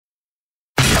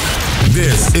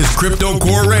This is Crypto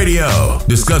Core Radio,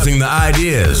 discussing the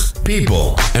ideas,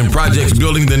 people, and projects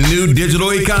building the new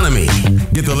digital economy.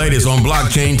 Get the latest on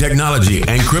blockchain technology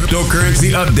and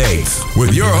cryptocurrency updates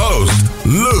with your host,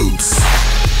 Lutz.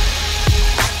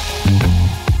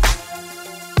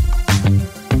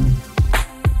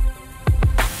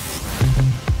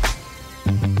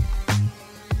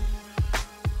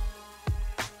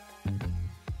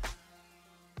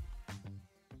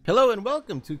 Hello and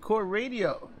welcome to Core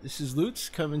Radio. This is Lutz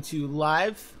coming to you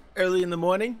live early in the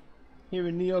morning here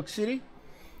in New York City,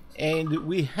 and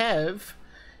we have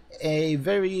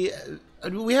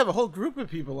a whole group of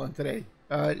people on today.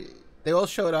 They all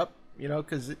showed up,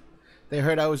 because they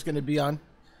heard I was going to be on,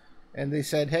 and they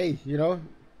said, "Hey,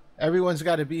 everyone's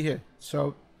got to be here."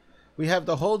 So we have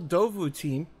the whole Dovu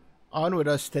team on with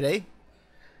us today,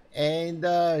 and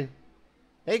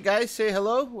hey guys, say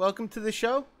hello. Welcome to the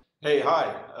show. Hey,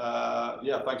 hi.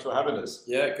 Yeah, thanks for having us.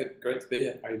 Yeah, good. Great to be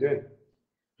here. How are you doing?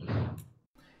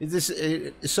 Is this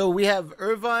so we have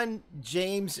Irvine,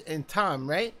 James, and Tom,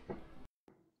 right?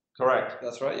 Correct.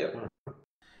 That's right, yeah.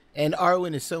 And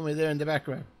Arwen is somewhere there in the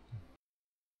background.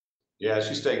 Yeah,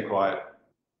 she's staying quiet.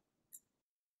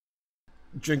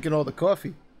 Drinking all the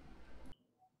coffee.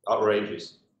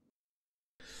 Outrageous.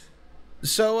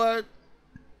 So,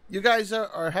 you guys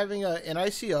are having an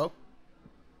ICO.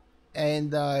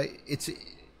 And I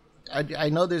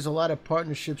know there's a lot of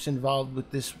partnerships involved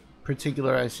with this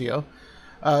particular ICO.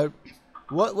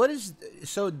 What is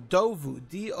Dovu,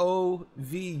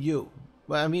 D-O-V-U?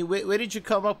 Well, I mean, where did you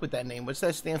come up with that name? What's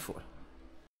that stand for?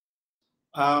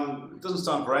 It doesn't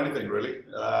stand for anything really.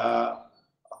 I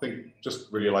think just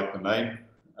really like the name,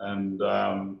 and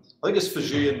I think it's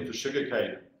Fijian for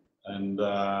sugarcane, and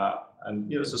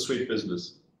it's a sweet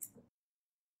business.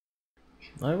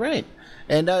 All right,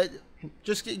 and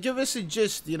just give us a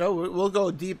gist. We'll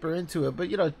go deeper into it, but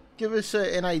give us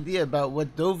an idea about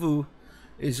what Dovu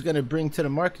is going to bring to the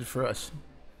market for us.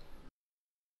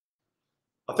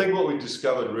 I think what we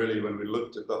discovered really when we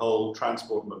looked at the whole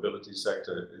transport mobility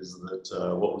sector is that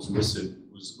what was missing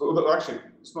was, well, actually,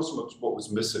 it's not so much what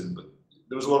was missing, but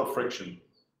there was a lot of friction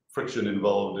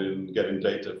involved in getting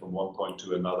data from one point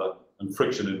to another, and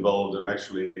friction involved in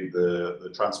actually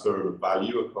the transfer of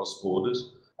value across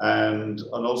borders, and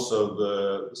also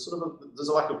there's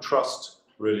a lack of trust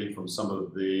really from some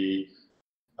of the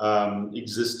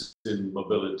existing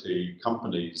mobility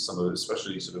companies. Some of it,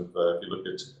 especially if you look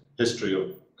at history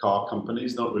of car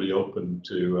companies, not really open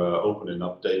to opening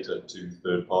up data to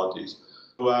third parties.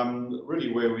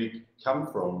 Really, where we come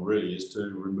from really is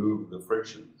to remove the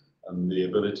friction and the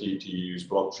ability to use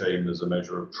blockchain as a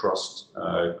measure of trust,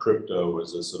 crypto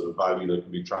as a sort of value that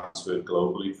can be transferred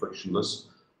globally, frictionless,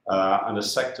 and a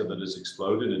sector that is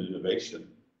exploding in innovation.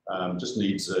 Just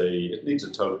needs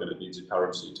a token, it needs a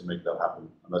currency to make that happen,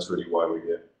 and that's really why we're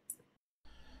here.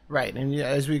 Right, and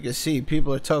as we can see,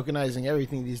 people are tokenizing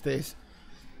everything these days.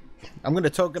 I'm going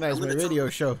to tokenize my radio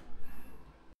show.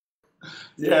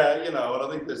 Yeah, and I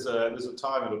think there's a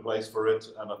time and a place for it,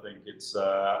 and I think it's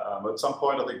at some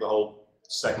point I think the whole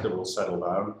sector will settle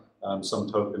down. Some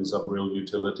tokens have real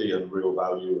utility and real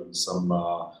value, and some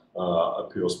are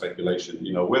pure speculation.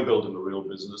 We're building a real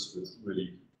business with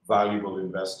really valuable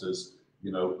investors,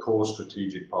 core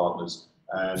strategic partners,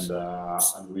 and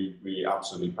we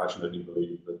absolutely passionately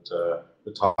believe that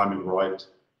the time is right,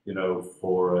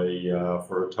 for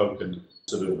a token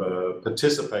sort of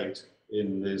participate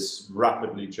in this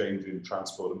rapidly changing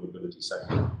transport and mobility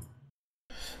sector.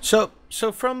 So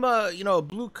from a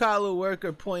blue collar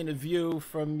worker point of view,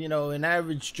 from an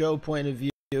average Joe point of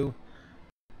view,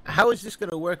 how is this going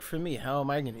to work for me? How am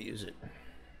I going to use it?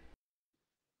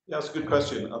 Yeah, that's a good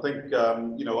question. I think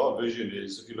our vision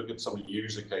is, if you look at some of the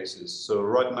user cases. So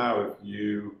right now,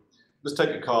 let's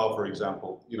take a car for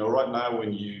example. Right now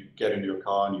when you get in your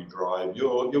car and you drive,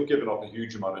 you're giving off a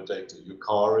huge amount of data. Your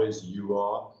car is, you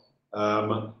are.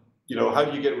 How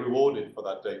do you get rewarded for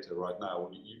that data right now?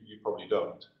 Well, you probably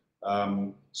don't.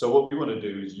 So what we want to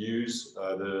do is use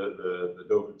the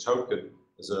Dovu token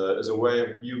as a way of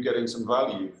you getting some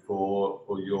value for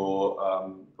your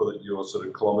sort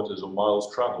of kilometers or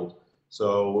miles traveled.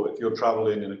 So if you're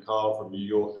traveling in a car from New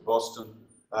York to Boston,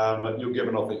 you're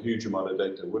giving off a huge amount of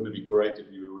data. Wouldn't it be great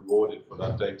if you were rewarded for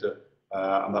that data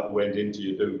and that went into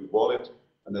your Dovu wallet,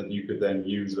 and then you could then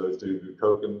use those Dovu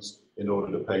tokens in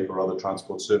order to pay for other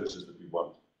transport services that we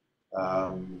want.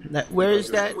 Where's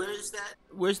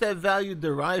that value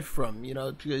derived from?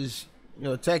 Because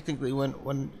technically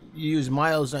when you use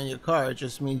miles on your car, it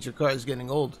just means your car is getting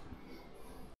old.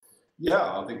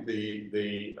 Yeah, I think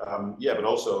but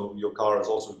also your car is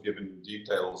also given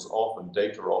details off and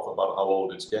data off about how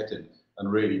old it's getting.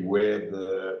 and really where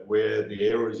the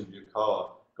areas of your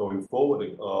car going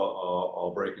forward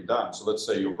are breaking down. So let's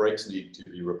say your brakes need to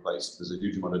be replaced. There's a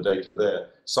huge amount of data there.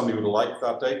 Somebody would like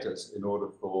that data in order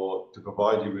to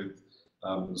provide you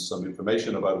with some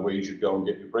information about where you should go and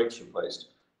get your brakes replaced.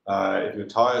 If your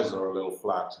tires are a little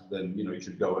flat, then you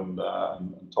should go and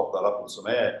top that up with some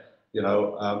air.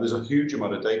 There's a huge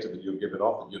amount of data that you're giving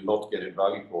off that you're not getting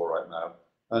value for right now.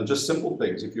 And just simple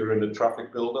things. If you're in a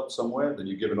traffic buildup somewhere, then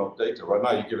you're giving off data. Right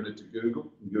now, you're giving it to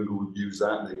Google. And Google will use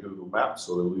that in their Google Maps,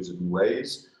 or they'll use it in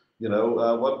Waze.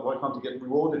 Why can't you get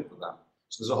rewarded for that?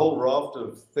 So there's a whole raft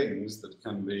of things that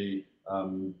can be,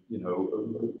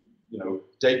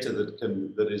 data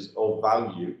that is of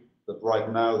value that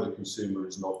right now the consumer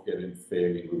is not getting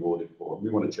fairly rewarded for. We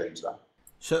want to change that.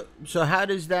 So how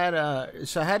does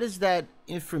that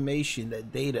information,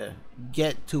 that data,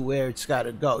 get to where it's got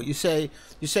to go? You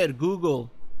said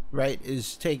Google, right,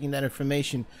 is taking that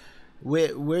information.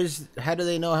 How do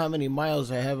they know how many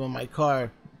miles I have on my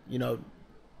car?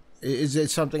 Is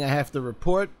it something I have to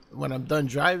report when I'm done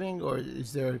driving, or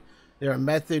is there a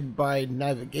method by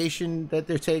navigation that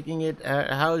they're taking it?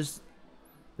 I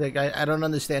don't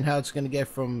understand how it's going to get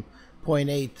from point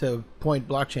A to point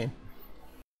blockchain.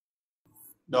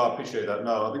 No, I appreciate that.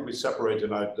 No, I think we're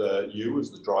separating out you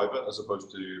as the driver as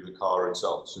opposed to the car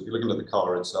itself. So if you're looking at the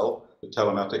car itself, the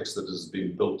telematics that has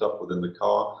been built up within the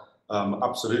car,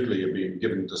 absolutely are being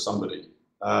given to somebody.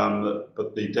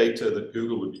 But the data that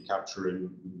Google would be capturing,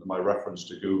 my reference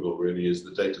to Google really is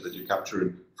the data that you're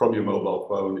capturing from your mobile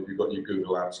phone if you've got your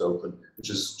Google apps open, which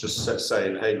is just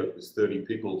saying, hey, look, there's 30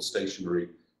 people stationary,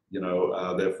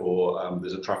 therefore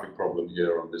there's a traffic problem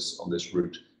here on this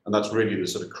route. And that's really the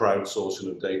sort of crowdsourcing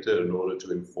of data in order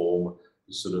to inform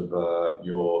the sort of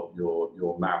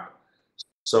your map.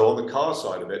 So on the car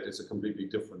side of it, it's a completely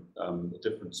different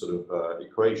sort of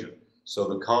equation. So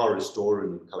the car is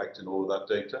storing and collecting all of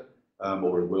that data,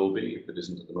 or it will be if it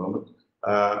isn't at the moment.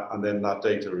 And then that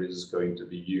data is going to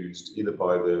be used either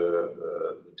by the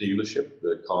dealership,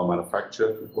 the car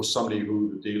manufacturer, or somebody who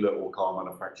the dealer or car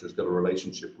manufacturer has got a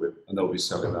relationship with, and they'll be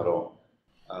selling that on.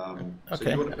 So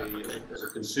you want to be, as a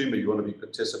consumer, you want to be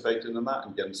participating in that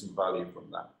and getting some value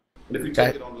from that. And if we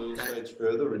take it on a little stage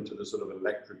further into the sort of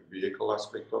electric vehicle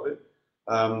aspect of it,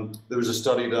 there was a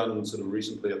study done sort of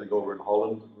recently, I think over in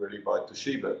Holland, really by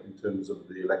Toshiba, in terms of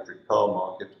the electric car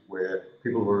market, where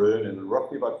people were earning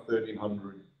roughly about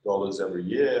 $1,300 every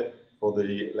year for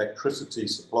the electricity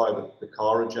supply that the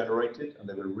car had generated, and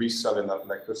they were reselling that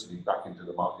electricity back into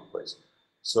the marketplace.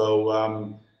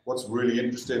 So what's really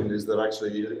interesting is that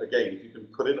actually, again, if you can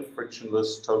put in a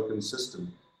frictionless token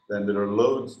system, then there are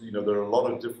loads, there are a lot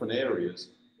of different areas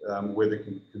where the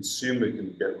consumer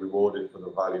can get rewarded for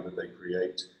the value that they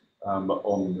create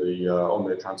on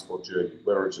their transport journey,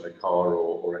 whether it's in a car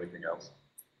or anything else.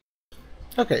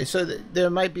 Okay, so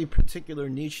there might be particular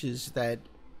niches that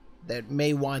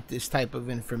may want this type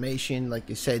of information, like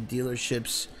you said,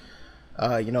 dealerships,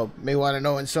 may want to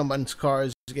know when someone's car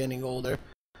is getting older.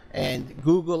 And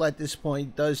Google at this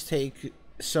point does take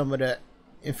some of the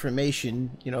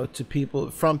information,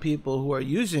 from people who are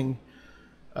using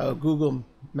Google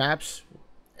Maps,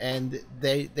 and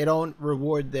they don't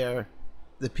reward the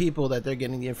people that they're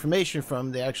getting the information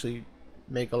from. They actually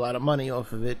make a lot of money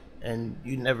off of it, and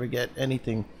you never get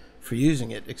anything for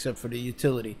using it except for the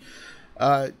utility.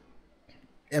 Am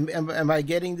I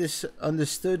getting this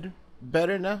understood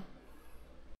better now?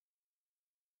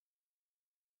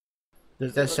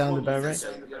 Does that sound about right?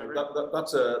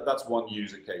 That's one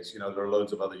user case. There are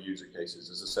loads of other user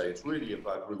cases. As I say, it's really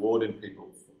about rewarding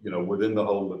people, within the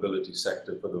whole mobility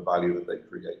sector for the value that they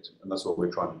create, and that's what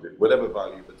we're trying to do. Whatever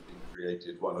value that's being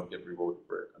created, why not get rewarded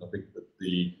for it? And I think that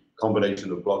the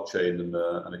combination of blockchain and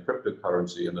a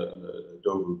cryptocurrency and a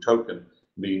Dovu token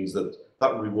means that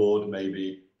reward may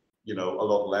be, a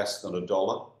lot less than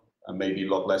 $1 and maybe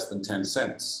a lot less than 10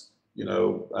 cents.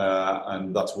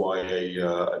 And that's why a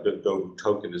Dovu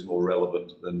token is more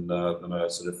relevant than a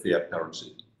sort of fiat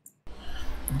currency.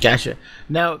 Gotcha.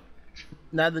 Now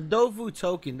the Dovu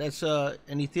token, that's an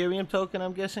Ethereum token,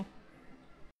 I'm guessing?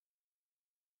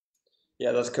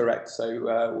 Yeah, that's correct.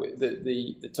 So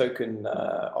the token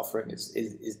offering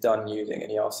is done using an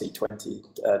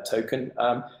ERC20 token.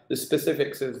 The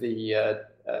specifics of the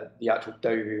actual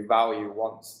Dovu value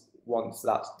once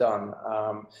that's done,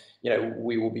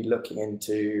 we will be looking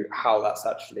into how that's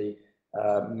actually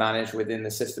managed within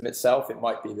the system itself. It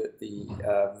might be that the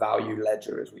value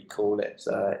ledger, as we call it,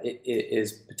 it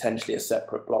is potentially a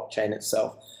separate blockchain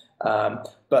itself.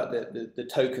 But the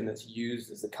token that's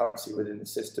used as the currency within the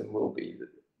system will be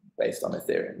based on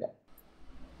Ethereum.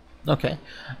 Yeah. Okay.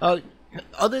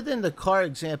 Other than the car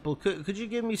example, could you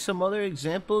give me some other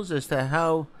examples as to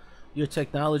how your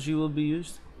technology will be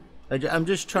used? I'm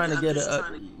just trying to get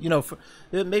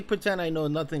make pretend I know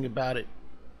nothing about it.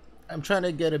 I'm trying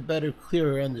to get a better,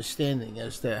 clearer understanding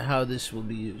as to how this will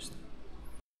be used.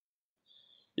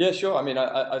 Yeah, sure. I mean,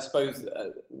 I suppose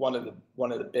one of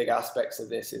the big aspects of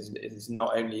this is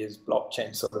not only is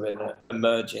blockchain sort of an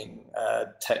emerging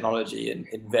technology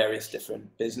in various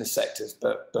different business sectors,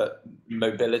 but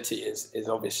mobility is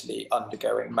obviously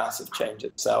undergoing massive change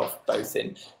itself, both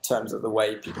in terms of the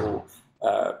way people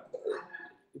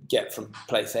get from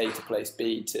place A to place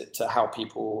B to how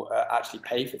people actually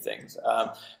pay for things.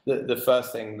 The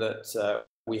first thing that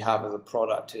we have as a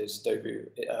product is Dovu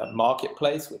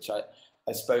Marketplace, which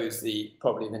I suppose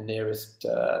probably the nearest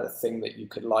thing that you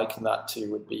could liken that to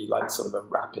would be like sort of a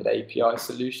rapid API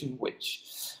solution, which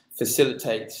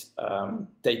facilitates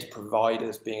data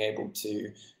providers being able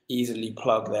to easily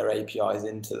plug their APIs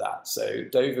into that. So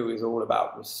Dovu is all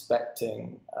about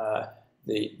respecting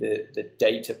the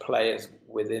data players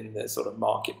within the sort of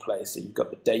marketplace. So you've got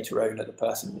the data owner, the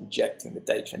person injecting the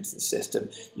data into the system.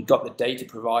 You've got the data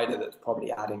provider that's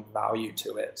probably adding value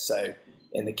to it. So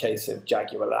in the case of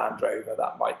Jaguar Land Rover,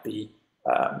 that might be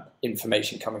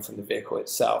information coming from the vehicle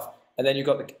itself. And then you've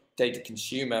got the data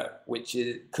consumer, which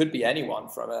could be anyone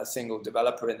from a single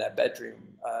developer in their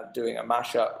bedroom doing a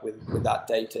mashup with that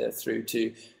data through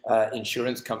to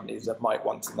insurance companies that might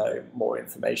want to know more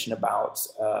information about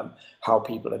how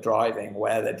people are driving,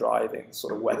 where they're driving,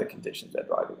 sort of weather conditions they're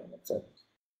driving in, etc.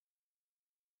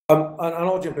 And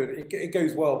I'll jump in. It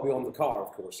goes well beyond the car,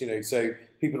 of course. So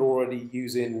people are already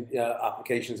using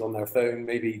applications on their phone,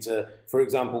 maybe to, for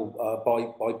example,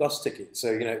 buy bus tickets. So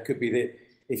it could be that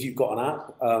if you've got an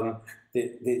app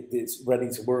that's ready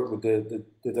to work with the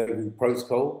Dovu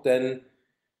protocol, then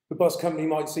the bus company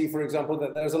might see, for example,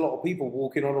 that there's a lot of people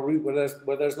walking on a route where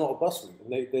there's not a bus route,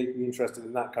 and they'd be interested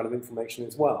in that kind of information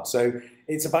as well. So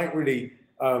it's about really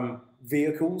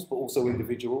vehicles, but also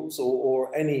individuals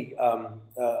or any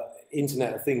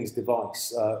Internet of Things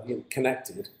device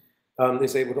connected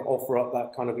is able to offer up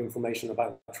that kind of information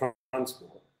about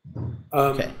transport.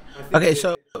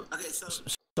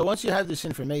 So once you have this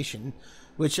information,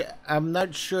 which I'm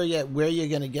not sure yet where you're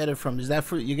going to get it from,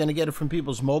 you're going to get it from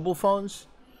people's mobile phones?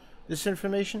 This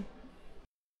information?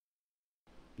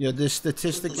 These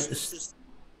statistics?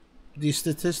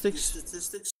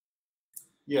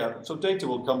 Yeah, so data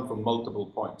will come from multiple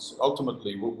points.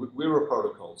 Ultimately, we're a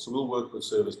protocol, so we'll work with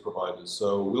service providers.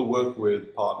 So we'll work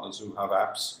with partners who have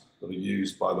apps that are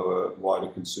used by the wider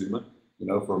consumer,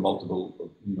 for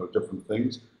multiple, different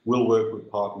things. We'll work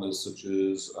with partners such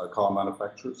as car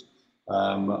manufacturers,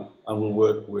 and we'll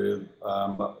work with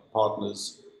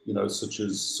partners, such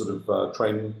as sort of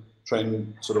train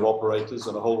sort of operators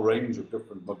and a whole range of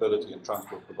different mobility and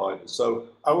transport providers. So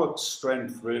our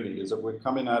strength really is that we're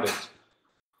coming at it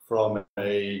from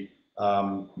a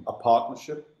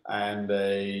partnership and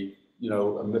a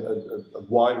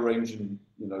wide-ranging,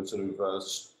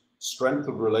 strength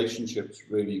of relationships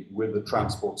really with the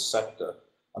transport sector,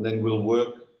 and then we'll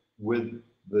work with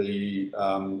the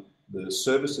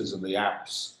services and the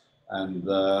apps and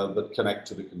that connect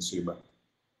to the consumer.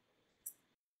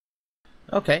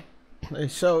 Okay,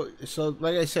 so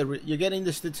like I said, you're getting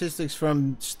the statistics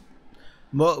from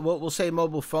we'll say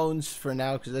mobile phones for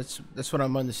now, because that's what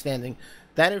I'm understanding.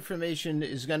 That information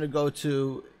is going to go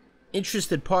to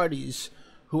interested parties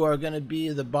who are going to be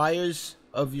the buyers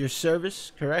of your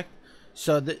service, correct?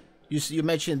 So that you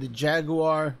mentioned the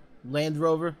Jaguar Land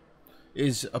Rover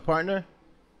is a partner?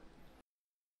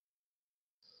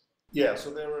 Yeah, so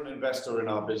they're an investor in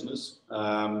our business,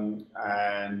 and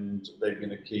they've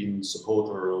been a keen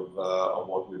supporter of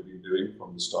what we've been doing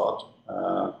from the start.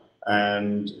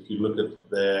 And if you look at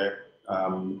their,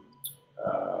 and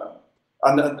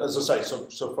as I say,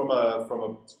 so from a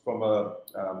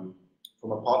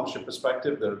partnership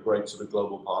perspective, they're a great sort of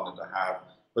global partner to have.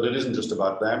 But it isn't just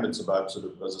about them; it's about sort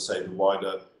of, as I say, the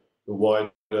wider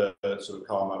sort of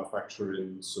car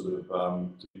manufacturing sort of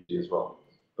community as well.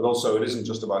 But also, it isn't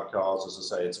just about cars, as I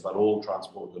say; it's about all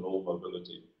transport and all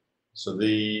mobility. So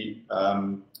the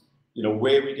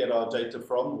where we get our data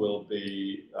from will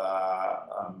be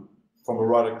from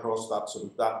right across that sort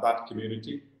of that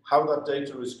community. How that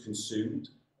data is consumed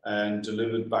and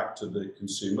delivered back to the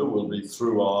consumer will be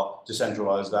through our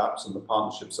decentralized apps and the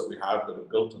partnerships that we have that are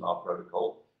built on our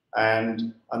protocol.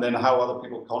 And then how other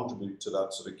people contribute to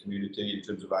that sort of community in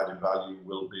terms of adding value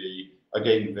will be,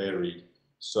 again, varied.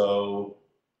 So,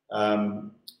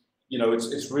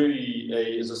 it's really,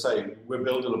 as I say, we're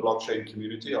building a blockchain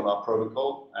community on our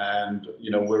protocol, and,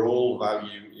 where all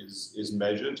value is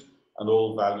measured and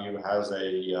all value has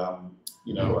a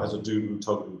has a Dovu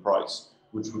token price,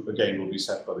 which again will be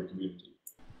set by the community.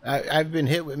 I've been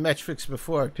hit with metrics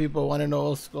before. People want to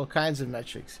know all kinds of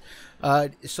metrics.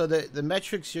 So the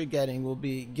metrics you're getting will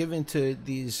be given to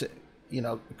these,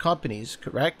 companies,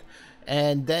 correct?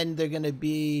 And then they're going to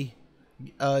be,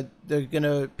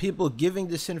 people giving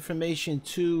this information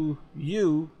to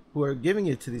you, who are giving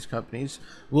it to these companies,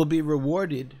 will be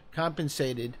rewarded,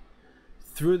 compensated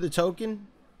through the token.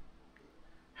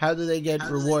 How do they get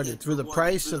rewarded? Through the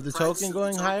price of the token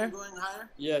going higher?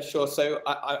 Yeah, sure. So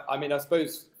I mean, I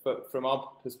suppose from our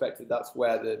perspective, that's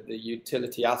where the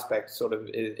utility aspect sort of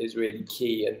is really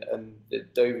key, and the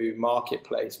Dovu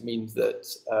marketplace means that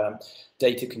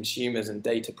data consumers and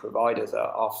data providers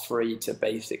are free to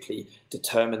basically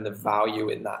determine the value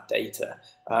in that data.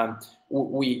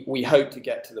 We hope to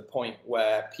get to the point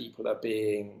where people are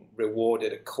being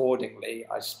rewarded accordingly.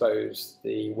 I suppose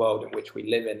the world in which we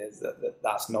live in is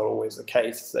that's not always the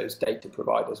case. Those data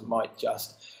providers might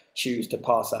just choose to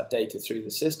pass that data through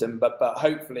the system, but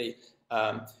hopefully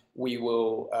we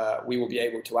will be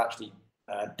able to actually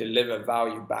deliver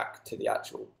value back to the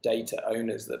actual data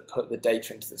owners that put the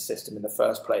data into the system in the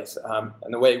first place.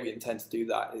 And the way we intend to do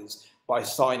that is by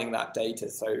signing that data,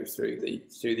 so through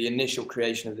the initial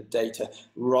creation of the data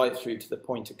right through to the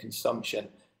point of consumption.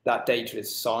 That data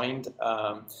is signed,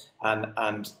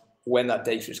 and when that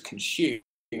data is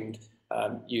consumed,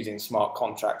 using smart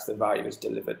contracts, the value is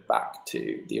delivered back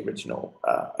to the original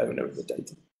owner of the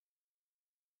data.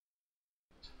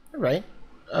 All right.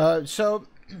 So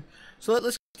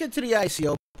let's get to the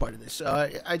ICO part of this.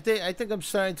 I think I'm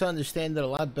starting to understand it a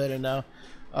lot better now.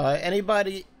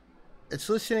 Anybody that's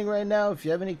listening right now, if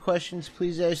you have any questions,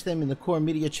 please ask them in the Core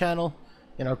Media channel,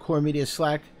 in our Core Media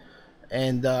Slack,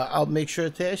 and I'll make sure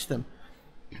to ask them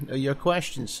your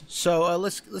questions. So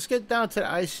let's get down to the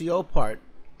ICO part.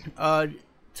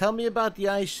 Tell me about the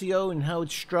ICO and how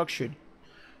it's structured.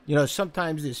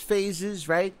 Sometimes there's phases,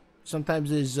 right? Sometimes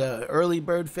there's early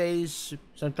bird phase.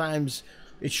 Sometimes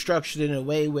it's structured in a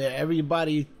way where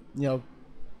everybody,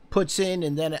 puts in,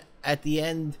 and then at the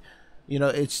end,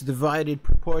 it's divided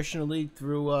proportionally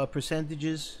through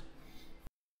percentages.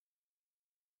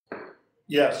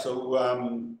 Yeah. So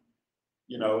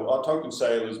our token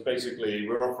sale is basically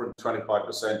we're offering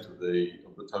 25% of the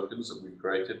tokens that we've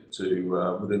created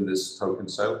to within this token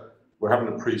sale. We're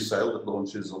having a pre-sale that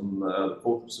launches on the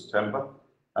 4th of September.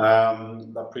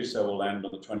 That pre-sale will end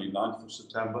on the 29th of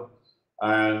September,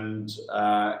 and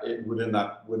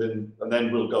and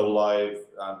then we'll go live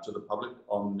to the public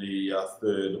on the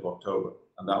 3rd of October,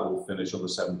 and that will finish on the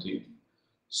 17th.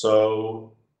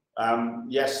 So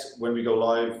yes, when we go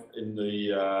live in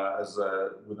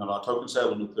within our token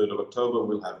sale on the 3rd of October,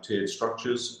 we'll have tiered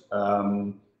structures,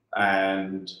 and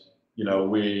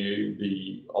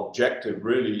the objective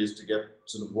really is to get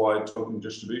sort of wide token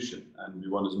distribution, and we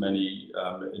want as many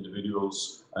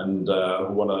individuals and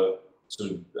who want to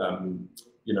sort of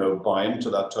buy into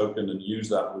that token and use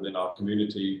that within our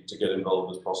community to get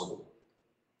involved as possible.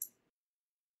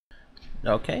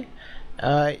 Okay.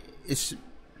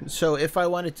 So if I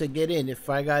wanted to get in, if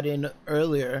I got in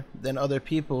earlier than other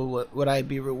people, would I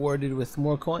be rewarded with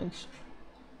more coins?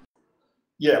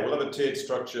 Yeah, we'll have a tiered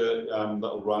structure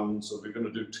that'll run. So we're going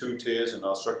to do 2 tiers in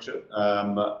our structure,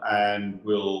 and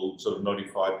we'll sort of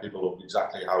notify people of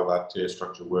exactly how that tier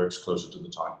structure works closer to the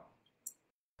time.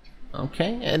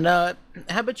 Okay, and how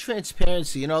about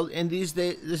transparency? In this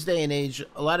day and age,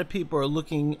 a lot of people are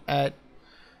looking at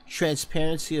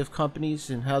transparency of companies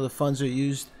and how the funds are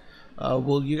used.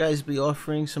 Will you guys be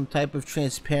offering some type of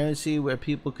transparency where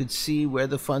people could see where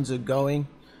the funds are going?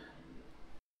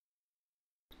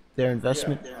 Their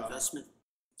investment?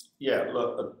 Yeah,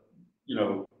 look,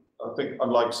 I think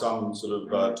unlike some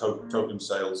sort of token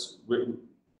sales, we're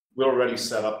already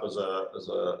set up as a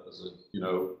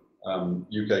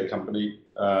UK company.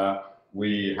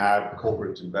 We have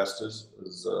corporate investors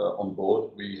on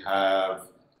board. We have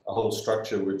a whole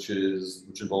structure which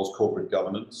involves corporate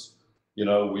governance.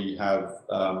 We have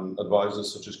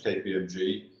advisors such as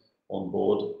KPMG on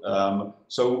board.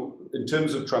 So in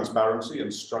terms of transparency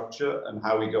and structure and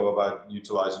how we go about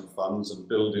utilizing funds and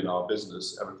building our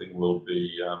business, everything will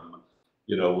be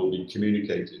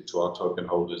communicated to our token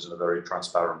holders in a very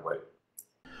transparent way.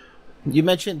 You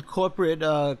mentioned corporate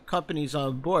companies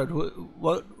on board.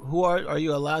 Who are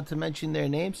you allowed to mention their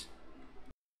names?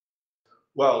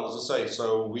 Well, as I say,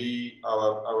 so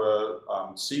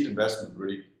our seed investment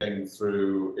really came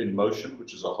through InMotion,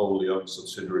 which is a wholly owned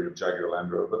subsidiary of Jaguar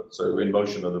Land Rover. So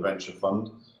InMotion are the venture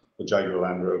fund for Jaguar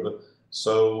Land Rover.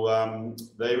 So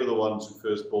they were the ones who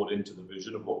first bought into the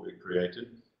vision of what we created.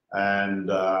 and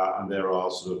there are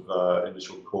sort of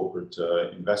initial corporate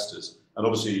investors. And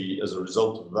obviously, as a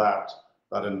result of that,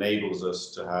 that enables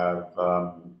us to have,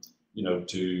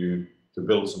 to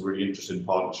build some really interesting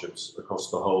partnerships across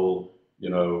the whole,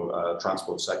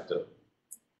 transport sector.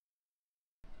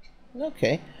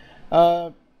 Okay.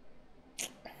 So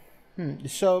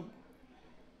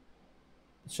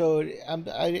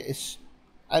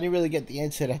I didn't really get the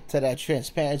answer to that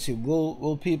transparency.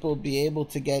 Will people be able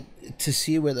to get to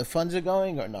see where the funds are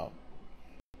going or no?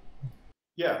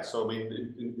 Yeah, so I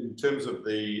mean, in terms of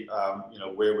the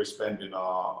where we're spending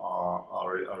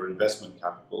our investment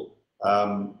capital,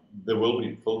 there will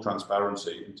be full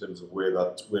transparency in terms of where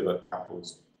that capital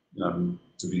is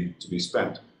to be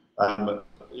spent,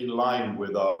 in line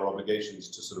with our obligations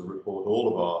to sort of report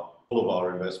all of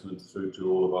our investment through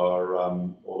to all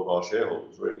of our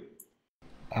shareholders, really.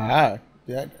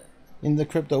 That in the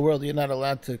crypto world, you're not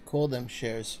allowed to call them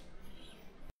shares.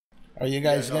 Are you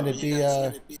guys going to be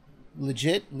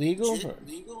legit, legal?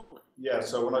 Yeah,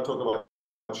 so when I talk about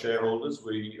shareholders,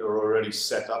 we are already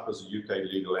set up as a UK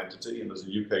legal entity, and as a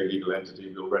UK legal entity,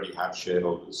 we already have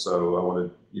shareholders. So I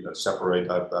want to separate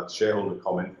out that shareholder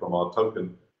comment from our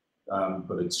token,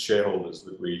 but it's shareholders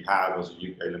that we have as a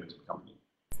UK limited company.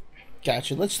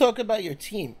 Gotcha. Let's talk about your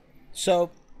team.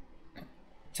 So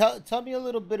tell me a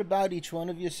little bit about each one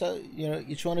of you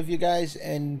guys,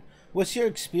 and what's your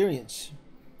experience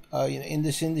in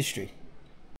this industry?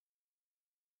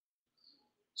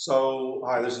 So,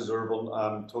 hi, this is Urban.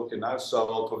 I'm talking now, so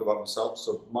I'll talk about myself.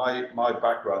 So my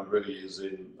background really is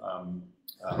in,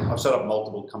 I've set up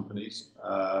multiple companies.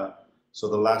 So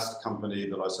the last company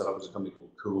that I set up was a company called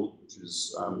Cool, which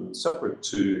is separate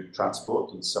to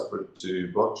transport and separate to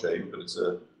blockchain, but it's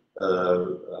a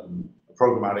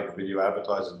programmatic video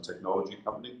advertising technology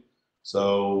company.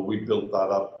 So we built that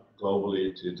up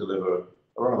globally to deliver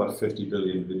around about 50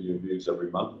 billion video views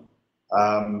every month.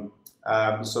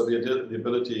 So the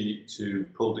ability to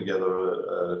pull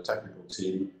together a technical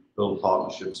team, build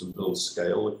partnerships, and build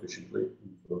scale efficiently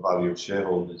for the value of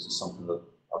shareholders is something that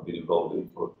I've been involved in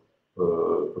for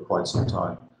quite some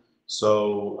time.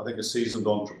 So I think a seasoned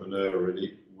entrepreneur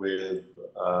really with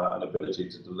an ability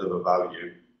to deliver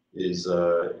value is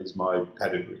my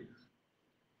pedigree.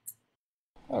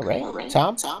 All right.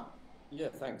 Tom? Yeah,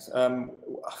 thanks.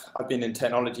 I've been in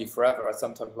technology forever. I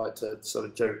sometimes like to sort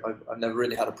of joke, I've never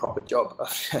really had a proper job.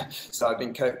 So I've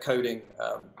been coding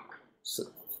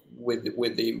with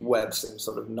the web since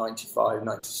sort of 95,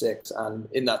 96. And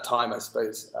in that time, I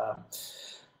suppose,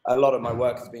 a lot of my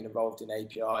work has been involved in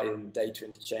API and data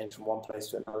interchange from one place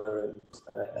to another,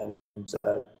 and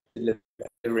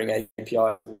delivering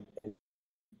API in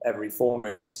every form.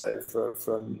 So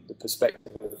from the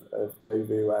perspective of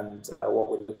Dovu and what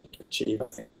we're looking to achieve, I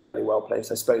think really well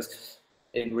placed. I suppose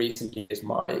in recent years,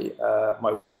 my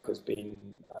work has been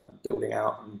building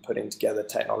out and putting together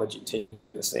technology teams,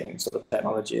 seeing sort of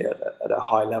technology at a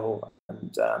high level.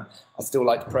 And I still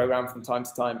like to program from time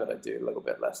to time, but I do a little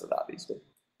bit less of that these days.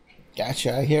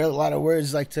 Gotcha. I hear a lot of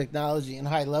words like technology and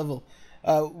high level.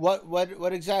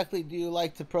 What exactly do you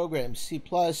like to program? C++,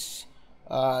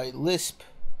 Lisp?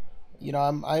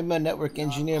 I'm a network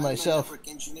engineer myself.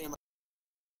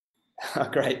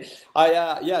 Great.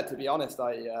 Yeah, to be honest,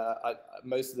 I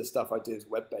most of the stuff I do is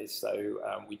web based. So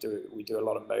we do a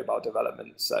lot of mobile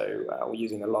development. So we're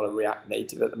using a lot of React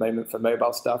Native at the moment for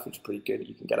mobile stuff, which is pretty good.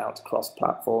 You can get out to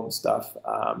cross-platform stuff.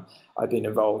 I've been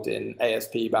involved in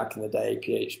ASP back in the day,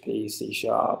 PHP, C#,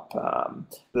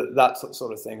 that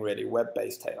sort of thing. Really,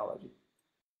 web-based technology.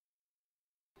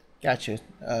 Gotcha.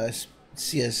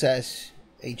 CSS,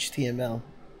 HTML.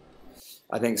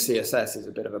 I think CSS is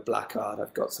a bit of a black art.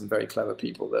 I've got some very clever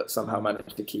people that somehow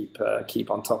manage to keep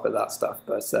on top of that stuff.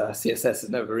 But CSS has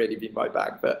never really been my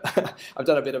bag. But I've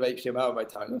done a bit of HTML in my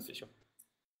time, that's for sure.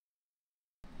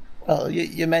 Well,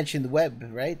 you mentioned the web,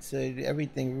 right? So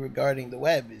everything regarding the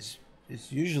web is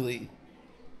usually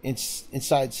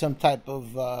inside some type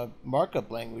of markup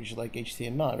language like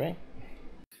HTML, right?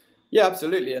 Yeah,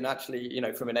 absolutely. And actually,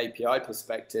 from an API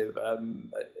perspective,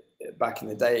 back in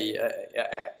the day,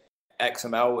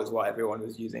 XML was what everyone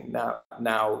was using.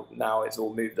 Now it's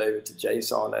all moved over to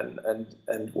JSON,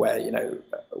 and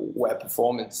where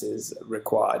performance is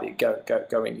required,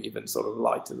 going even sort of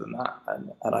lighter than that.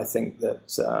 And I think that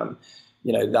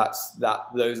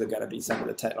those are going to be some of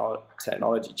the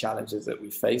technology challenges that we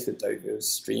face with Dovu,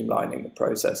 streamlining the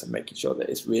process and making sure that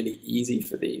it's really easy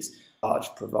for these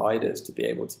large providers to be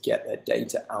able to get their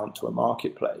data out to a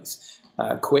marketplace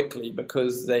quickly,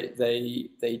 because they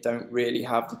don't really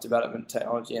have the development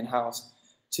technology in-house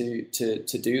to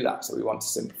do that. So we want to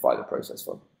simplify the process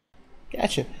for them.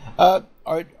 Gotcha. Are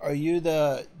you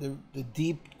the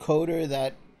deep coder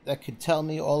that could tell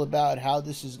me all about how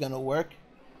this is going to work?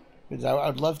 Because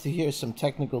I'd love to hear some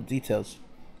technical details.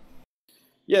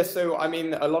 Yeah, so I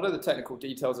mean, a lot of the technical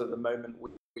details at the moment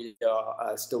we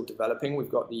are still developing. We've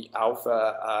got the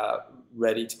alpha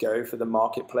ready to go for the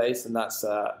marketplace, and that's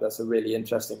a really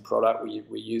interesting product.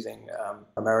 We're using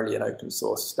primarily an open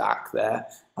source stack there.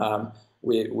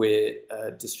 We're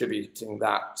distributing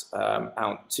that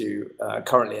out to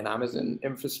currently an Amazon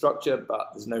infrastructure, but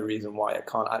there's no reason why it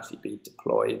can't actually be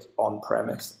deployed on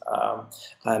premise,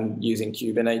 and using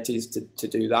Kubernetes to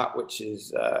do that, which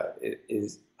is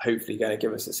hopefully going to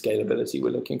give us the scalability we're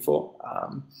looking for.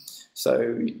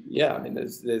 So yeah, I mean,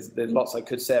 there's lots I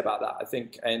could say about that. I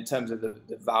think in terms of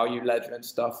the value ledger and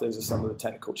stuff, those are some of the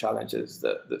technical challenges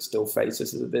that still face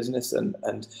us as a business, and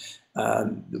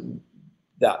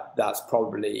that's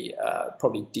probably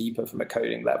deeper from a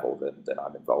coding level than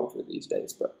I'm involved with these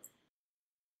days. But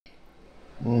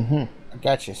I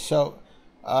gotcha. So,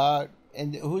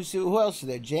 and who else is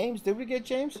there? James? Did we get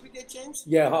James?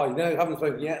 Yeah, hi. No, haven't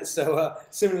spoken yet. So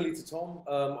similarly to Tom,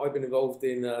 I've been involved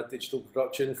in digital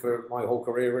production for my whole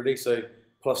career, really. So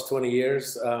plus 20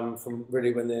 years from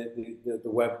really when the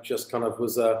web just kind of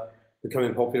was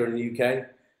becoming popular in the UK.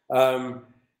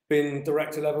 Been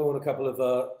director level in a couple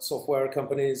of software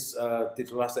companies,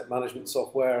 digital asset management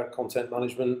software, content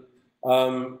management.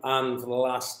 And for the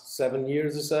last 7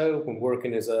 years or so, I've been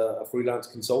working as a freelance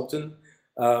consultant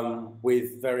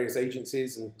with various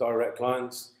agencies and direct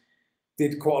clients.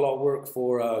 Did quite a lot of work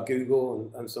for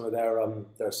Google and some of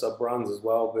their sub brands as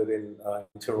well, but in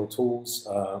internal tools,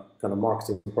 kind of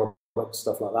marketing products,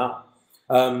 stuff like that.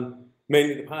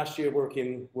 Mainly the past year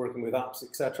working with apps,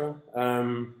 etc.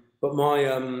 But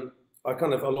I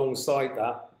kind of alongside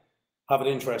that have an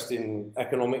interest in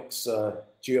economics,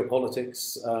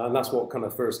 geopolitics, and that's what kind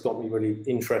of first got me really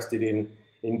interested in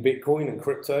Bitcoin and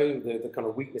crypto, the kind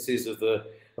of weaknesses of the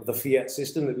fiat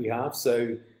system that we have.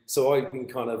 So I've been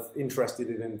kind of interested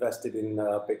and invested in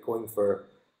Bitcoin for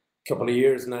a couple of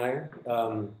years now,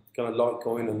 kind of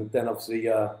Litecoin, and then obviously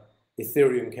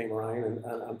Ethereum came around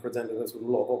and presented us with a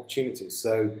lot of opportunities.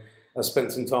 So I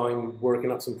spent some time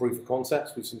working up some proof of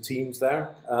concepts with some teams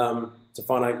there to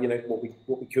find out, what we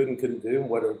could and couldn't do, and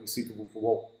whether it would be suitable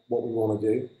for what we want to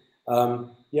do.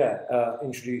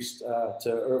 Introduced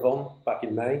to Irvon back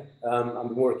in May, and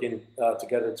been working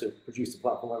together to produce the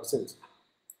platform ever since.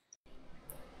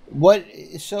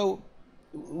 So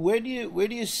where do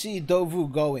you see Dovu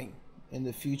going in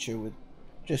the future with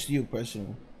just you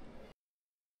personally?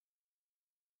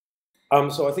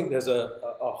 So I think there's a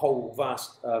whole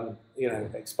vast,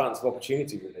 expanse of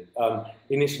opportunity really.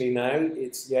 Initially now,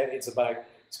 it's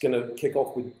going to kick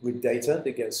off with data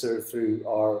that gets served through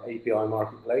our API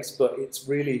marketplace, but it's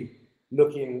really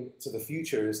looking to the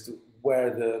future as to where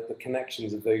the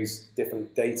connections of those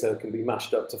different data can be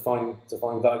mashed up to find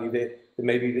value that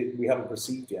maybe we haven't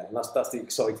perceived yet. And that's the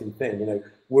exciting thing.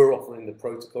 We're offering the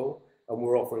protocol and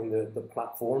we're offering the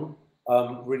platform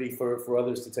really for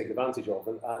others to take advantage of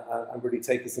and really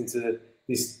take us into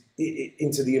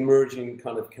the emerging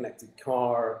kind of connected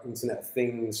car, Internet of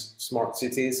Things, smart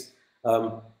cities.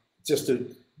 There's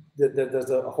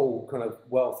a whole kind of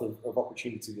wealth of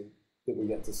opportunity that we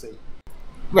get to see.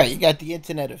 Right, you got the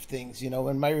Internet of Things.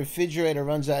 When my refrigerator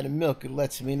runs out of milk, it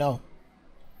lets me know.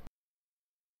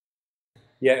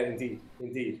 Yeah, indeed.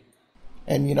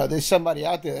 And there's somebody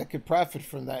out there that could profit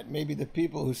from that. Maybe the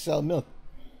people who sell milk.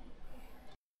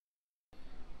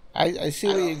 I see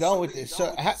where you're going with this.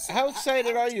 So, how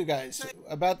excited are you guys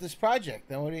about this project?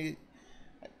 I want to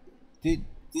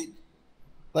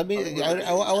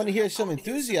hear some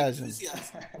enthusiasm.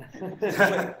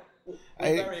 We're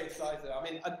very excited. I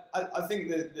mean, I think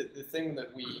the thing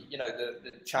that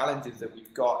the challenges that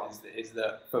we've got is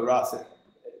that for us,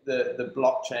 the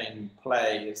blockchain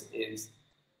play is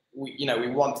we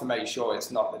want to make sure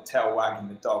it's not the tail wagging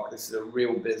the dog. This is a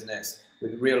real business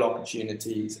with real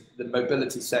opportunities. The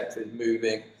mobility sector is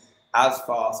moving as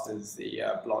fast as the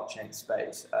blockchain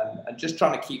space, and just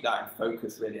trying to keep that in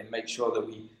focus really, and make sure that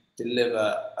we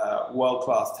deliver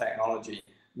world-class technology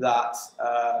that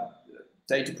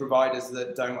data providers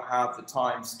that don't have the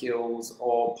time, skills,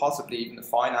 or possibly even the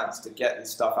finance to get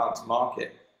this stuff out to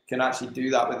market can actually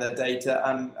do that with their data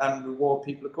and reward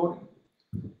people accordingly.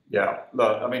 Yeah,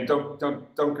 look, I mean,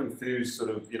 don't confuse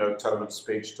sort of tone of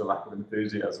speech to lack of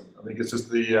enthusiasm. I think it's just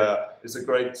it's a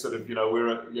great sort of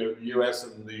we're the US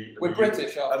and we're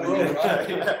British after all, right?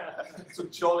 Yeah, it's a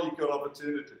jolly good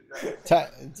opportunity.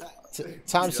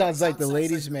 Tom sounds like the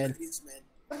ladies' man. He's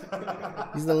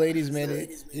the ladies' man.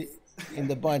 in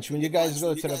the bunch. When you guys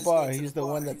go to the bar, he's the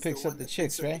one that picks up the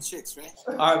chicks, right?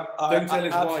 Don't tell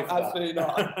his wife that. Absolutely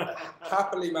not.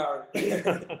 Happily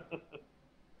married.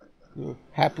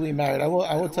 Happily married. I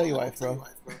will tell your wife, bro.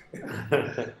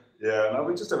 Yeah, no,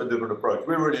 we just have a different approach.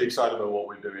 We're really excited about what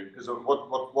we're doing because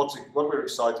what we're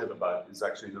excited about is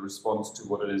actually the response to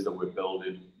what it is that we're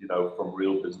building, you know, from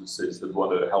real businesses that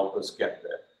want to help us get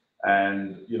there.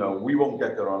 And, you know, we won't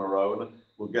get there on our own.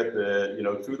 We'll get there, you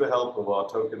know, through the help of our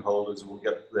token holders, and we'll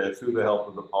get there through the help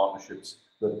of the partnerships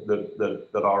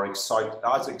that are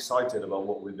as excited about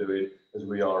what we're doing as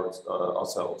we are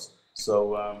ourselves.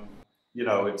 So, you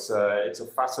know, it's a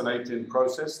fascinating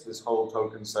process, this whole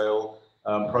token sale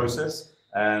process,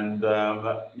 and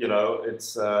you know,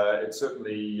 it's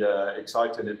certainly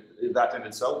exciting. That in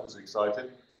itself is exciting,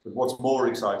 but what's more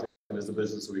exciting is the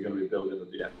business that we're going to be building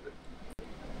at the end of it.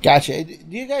 Gotcha. Do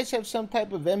you guys have some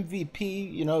type of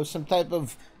MVP, you know, some type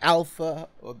of alpha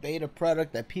or beta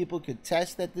product that people could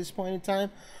test at this point in time?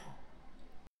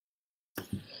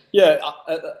 Yeah,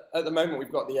 at the moment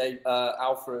we've got the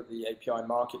alpha of the API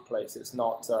marketplace. It's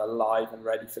not live and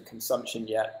ready for consumption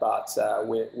yet, but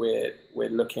we're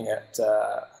looking at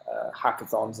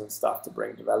hackathons and stuff to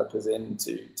bring developers in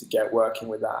to get working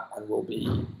with that, and we'll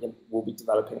be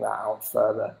developing that out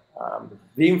further.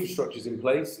 The infrastructure's in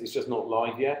place. It's just not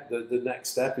live yet. The next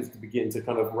step is to begin to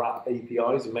kind of wrap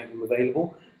APIs and make them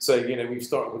available. So, you know, we've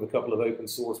started with a couple of open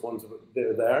source ones that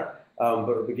are there. But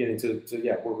we're beginning to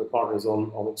work with partners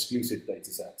on exclusive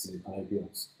data sets and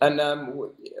APIs. And,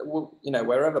 you know,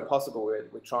 wherever possible,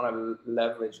 we're trying to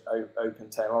leverage open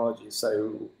technology.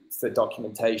 So for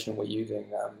documentation, we're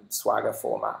using Swagger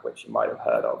format, which you might have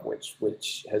heard of,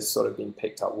 which has sort of been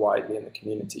picked up widely in the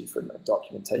community from a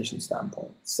documentation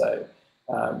standpoint. So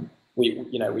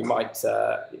we might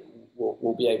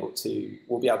we'll be able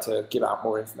to give out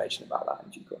more information about that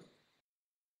in due course.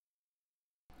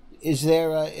 Is there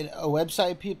a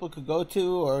website people could go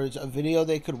to, or is a video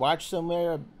they could watch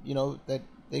somewhere, you know, that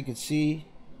they could see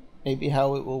maybe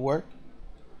how it will work?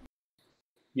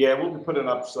 Yeah, we'll be putting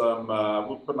up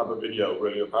a video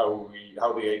really of how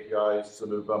the API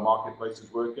sort of marketplace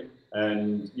is working,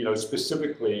 and, you know,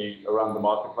 specifically around the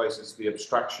marketplace, it's the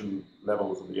abstraction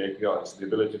levels of the APIs, the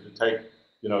ability to take,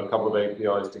 you know, a couple of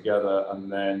APIs together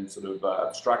and then sort of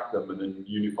abstract them and then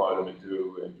unify them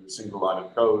into a single line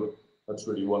of code. That's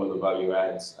really one of the value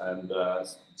adds, and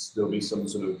there'll be some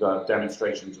sort of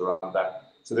demonstrations around that.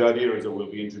 So the idea is that we'll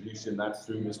be introducing that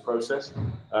through this process,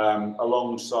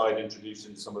 alongside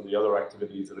introducing some of the other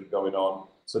activities that are going on,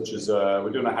 such as we're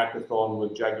doing a hackathon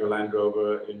with Jaguar Land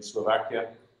Rover in Slovakia,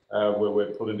 where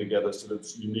we're pulling together sort of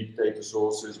unique data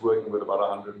sources, working with about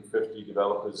 150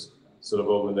 developers sort of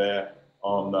over there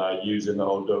on using the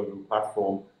whole Dovu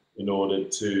platform in order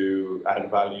to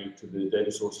add value to the data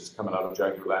sources coming out of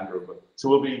Jaguar Land Rover. So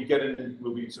we'll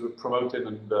be sort of promoting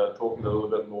and talking a little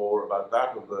bit more about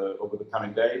that over the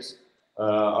coming days,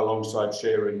 alongside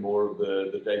sharing more of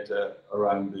the data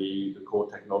around the core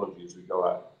technology as we go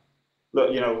out.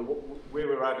 Look, you know, where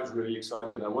we're at is really exciting.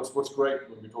 And what's great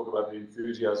when we talk about the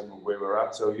enthusiasm of where we're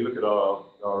at. So you look at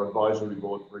our advisory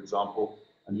board, for example,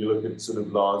 and you look at sort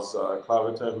of Lars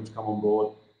Klaveter, who's come on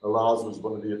board. Lars was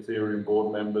one of the Ethereum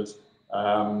board members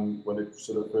when it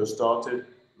sort of first started.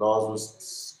 Lars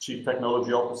was Chief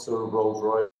Technology Officer of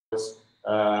Rolls-Royce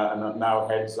and now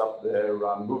heads up there,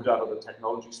 moved out of the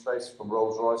technology space from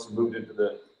Rolls-Royce and moved into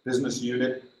the business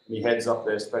unit. And he heads up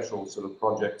their special sort of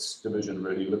projects division,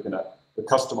 really looking at the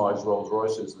customized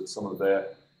Rolls-Royces that some of their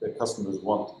customers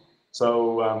want.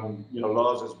 So, you know,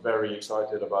 Lars is very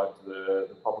excited about the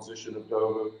proposition of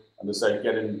Dovu, and to say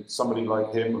getting somebody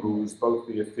like him who's both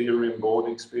the Ethereum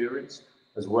board experience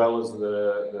as well as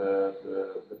the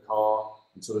car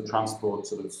and sort of transport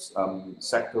sort of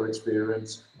sector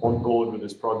experience on board with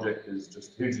this project is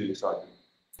just hugely exciting.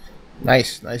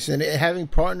 Nice. And having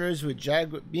partners with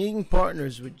being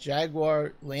partners with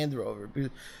Jaguar Land Rover.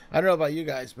 I don't know about you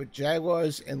guys, but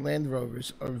Jaguars and Land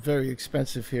Rovers are very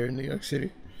expensive here in New York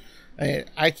City.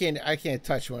 I can't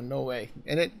touch one, no way.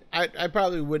 And I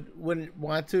probably wouldn't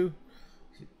want to.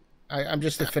 I'm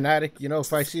just a fanatic, you know.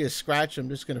 If I see a scratch, I'm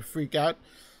just gonna freak out.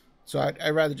 So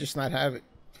I'd rather just not have it.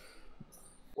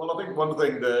 Well, I think one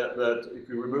thing that if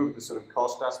you remove the sort of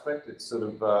cost aspect, it's sort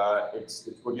of it's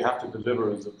what you have to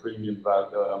deliver as a premium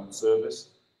service.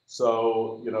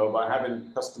 So, you know, by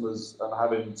having customers and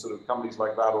having sort of companies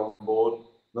like that on board,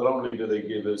 not only do they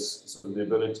give us sort of the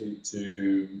ability to,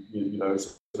 you know,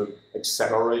 sort of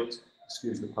accelerate,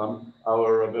 excuse the pun,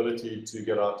 our ability to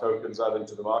get our tokens out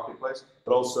into the marketplace,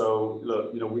 but also,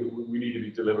 look, you know, we need to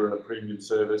be delivering a premium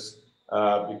service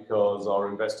because our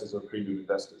investors are premium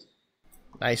investors.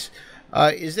 Nice.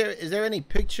 Is there any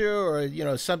picture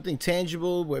or something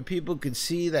tangible where people could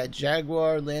see that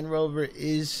Jaguar Land Rover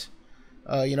is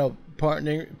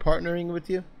partnering with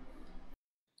you?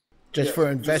 Just for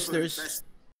investors?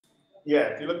 Yeah,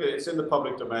 if you look at it, it's in the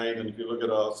public domain, and if you look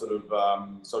at our sort of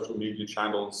social media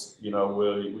channels, we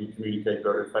communicate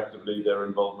very effectively their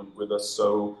involvement with us.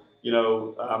 So,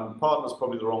 partners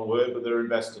probably the wrong word, but they're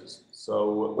investors.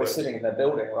 So we're sitting in their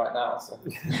building right now. So.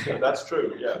 That's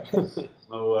true. Yeah.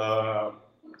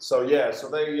 So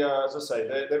they, as I say,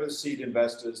 they were seed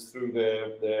investors through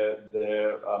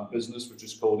their business, which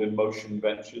is called In Motion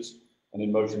Ventures. And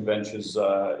In Motion Ventures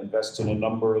invests in a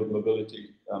number of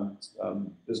mobility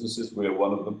businesses. We're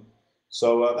one of them.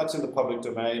 So that's in the public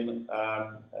domain,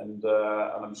 and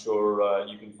I'm sure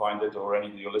you can find it, or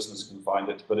any of your listeners can find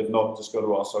it. But if not, just go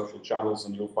to our social channels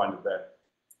and you'll find it there.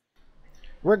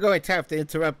 We're going to have to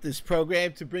interrupt this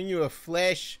program to bring you a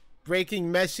flash breaking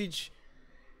message.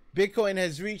 Bitcoin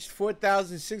has reached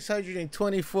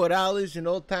 $4,624, an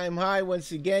all-time high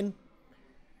once again.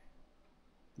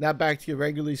 Now back to your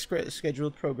regularly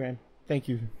scheduled program. Thank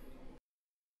you.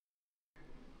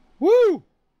 Woo!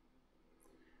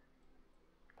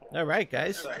 All right,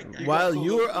 guys. While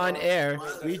you were on air,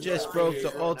 we just broke the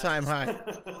all-time high.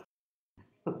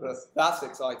 That's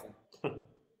exciting.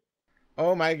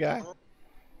 Oh my God.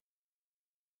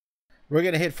 We're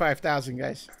going to hit 5,000,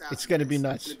 guys. It's going to be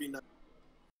nuts.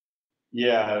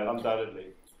 Yeah,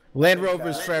 undoubtedly. Land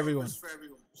Rovers for everyone.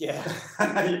 Yeah.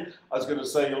 I was going to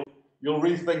say, you'll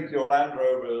rethink your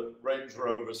Range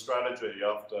Rover strategy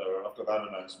after that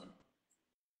announcement.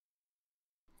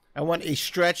 I want a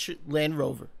stretch Land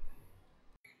Rover.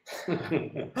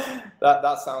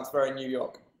 That sounds very New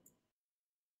York.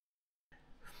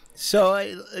 So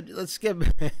let's get.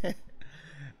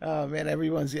 Oh man,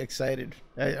 everyone's excited.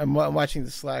 I'm watching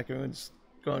the Slack. Everyone's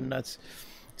going nuts.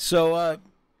 So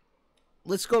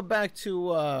let's go back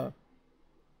to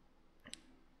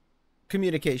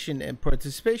communication and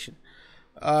participation.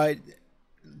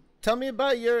 Tell me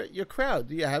about your crowd.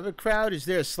 Do you have a crowd? Is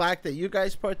there a Slack that you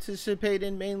guys participate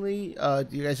in mainly? Do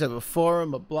you guys have a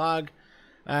forum, a blog?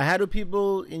 How do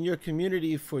people in your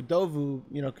community for Dovu,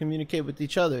 communicate with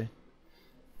each other?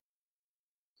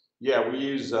 Yeah, we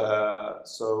use we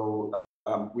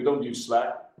don't use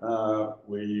Slack.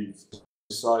 We've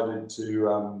decided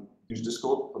to use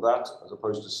Discord for that as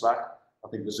opposed to Slack. I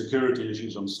think the security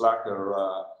issues on Slack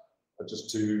are just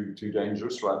too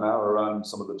dangerous right now around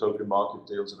some of the token market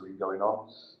deals that have been going on.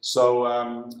 So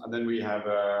and then we have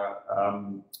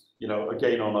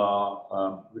again on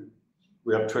our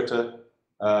we have Twitter,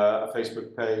 a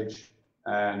Facebook page,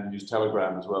 and use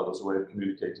Telegram as well as a way of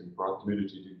communicating for our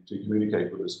community to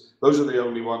communicate with us. Those are the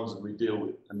only ones that we deal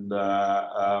with. And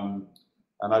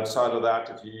outside of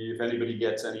that, if anybody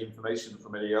gets any information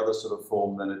from any other sort of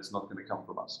form, then it's not going to come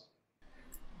from us.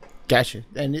 Gotcha.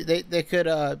 And they could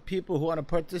people who want to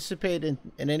participate in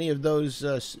any of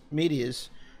those medias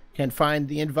can find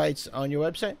the invites on your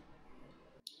website.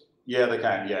 Yeah, they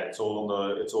can. Yeah, it's all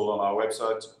on our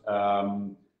website.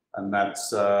 And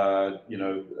that's Dovu.io.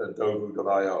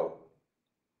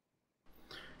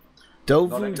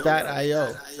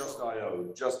 Dovu.io.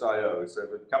 Just IO. So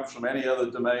if it comes from any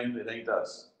other domain, it ain't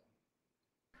us.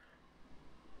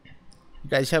 You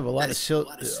guys have a lot of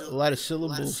syllables. A lot of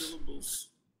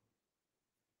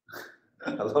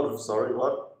sorry,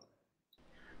 what?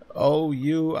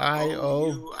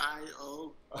 OUIO.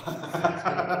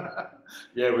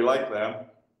 Yeah, we like them.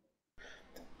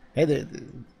 Hey,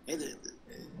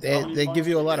 they give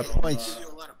you a lot of points.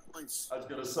 I was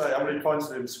going to say, how many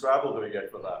points in Scrabble do we get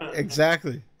for that?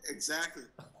 Exactly.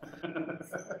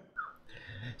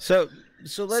 So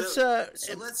let's.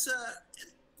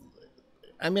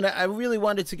 I mean, I really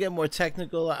wanted to get more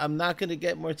technical. I'm not going to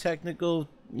get more technical,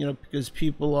 because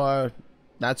people are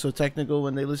not so technical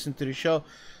when they listen to the show.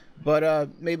 But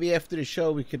maybe after the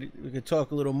show, we could talk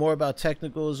a little more about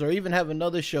technicals, or even have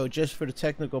another show just for the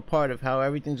technical part of how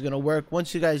everything's going to work.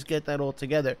 Once you guys get that all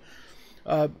together,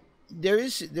 there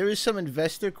is some more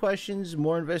investor questions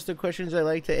I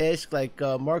like to ask, like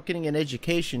marketing and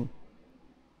education.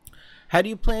 How do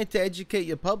you plan to educate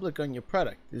your public on your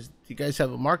product? Do you guys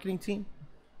have a marketing team?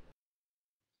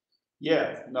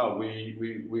 Yeah, no,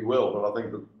 we will, but I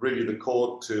think that really the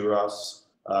core to us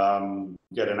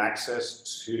getting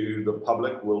access to the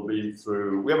public will be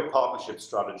through, we have a partnership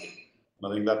strategy. And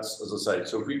I think that's, as I say,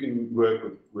 so if we can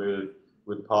work with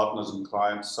partners and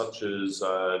clients such as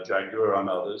Jaguar and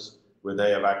others, where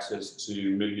they have access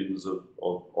to millions of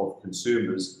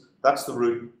consumers, that's the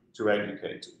route to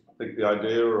educate. I think the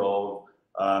idea of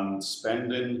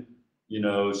spending,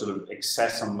 sort of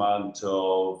excess amount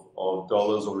of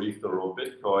dollars or Ether or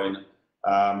Bitcoin,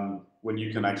 when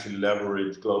you can actually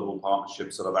leverage global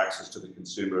partnerships that have access to the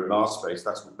consumer in our space.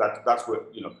 That's what,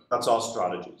 that's our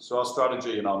strategy. So our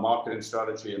strategy and our marketing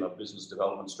strategy and our business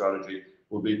development strategy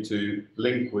will be to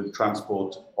link with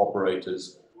transport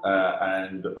operators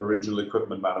and original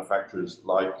equipment manufacturers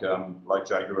like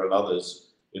Jaguar and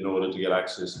others in order to get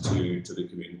access to the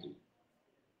community.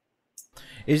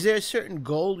 Is there a certain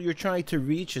goal you're trying to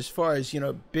reach as far as,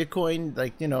 Bitcoin?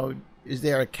 Like, is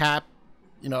there a cap?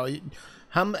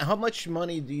 How much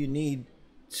money do you need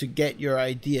to get your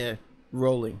idea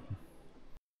rolling?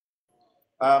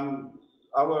 Our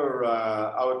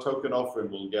token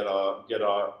offering will get our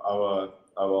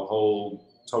whole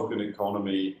token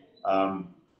economy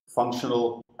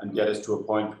functional and get us to a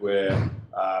point where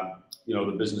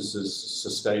the business is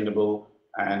sustainable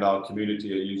and our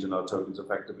community are using our tokens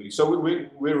effectively. So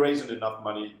we're raising enough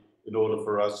money in order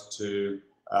for us to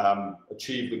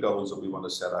achieve the goals that we want to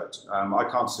set out. I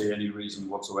can't see any reason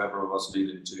whatsoever of us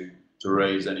needing to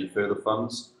raise any further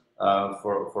funds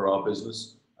for our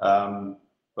business.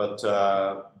 But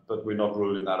we're not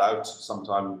ruling that out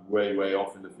sometime way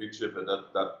off in the future. But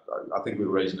that I think we're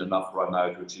raising enough right now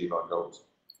to achieve our goals.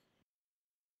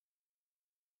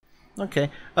 Okay.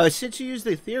 Since you use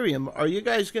the Ethereum, are you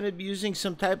guys going to be using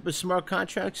some type of smart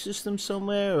contract system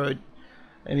somewhere, or?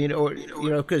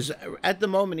 Because at the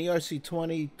moment,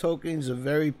 ERC20 tokens are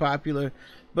very popular,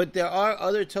 but there are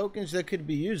other tokens that could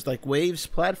be used. Like Wave's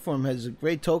platform has a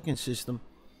great token system.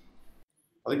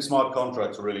 I think smart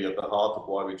contracts are really at the heart of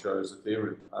why we chose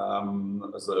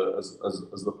Ethereum as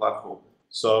the platform.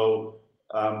 So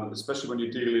especially when you're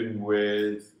dealing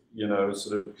with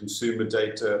sort of consumer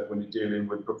data, when you're dealing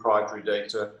with proprietary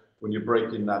data, when you're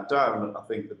breaking that down, I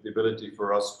think that the ability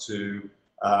for us to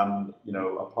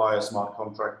apply a smart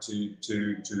contract to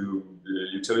the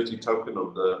utility token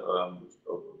of the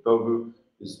Dovu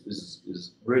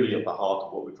is really at the heart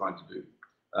of what we're trying to do.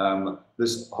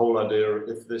 This whole idea of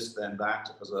if this then that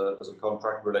as a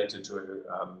contract related to an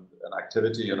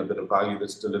activity and a bit of value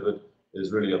that's delivered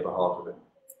is really at the heart of it.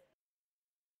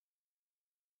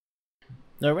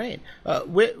 All right.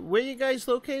 Where are you guys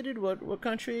located? What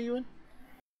country are you in?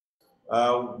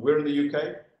 We're in the UK.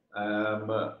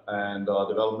 And our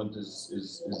development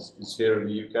is here in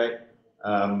the UK.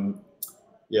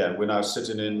 We're now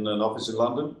sitting in an office in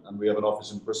London, and we have an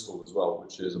office in Bristol as well,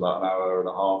 which is about an hour and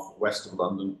a half west of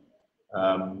London,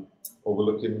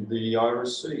 overlooking the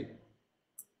Irish Sea.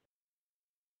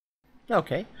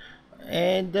 Okay,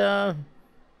 and I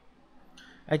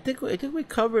think we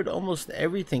covered almost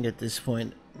everything at this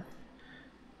point.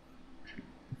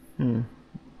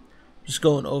 Just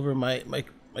going over my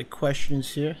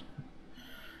questions here.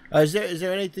 Is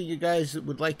there anything you guys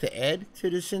would like to add to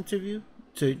this interview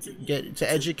to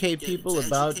educate people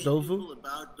about Dovu?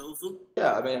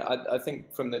 Yeah, I mean, I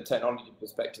think from the technology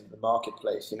perspective of the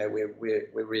marketplace, we're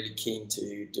really keen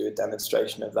to do a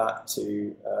demonstration of that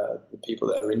to the people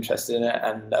that are interested in it,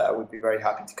 and we'd be very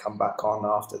happy to come back on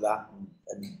after that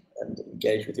and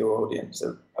engage with your audience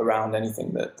around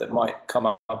anything that might come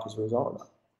up as a result of that.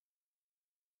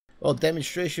 Well,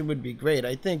 demonstration would be great.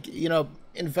 I think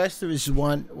investors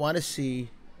want to see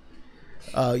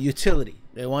utility.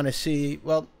 They want to see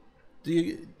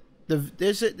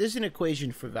there's an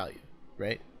equation for value,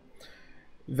 right?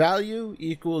 Value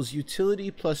equals utility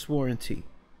plus warranty.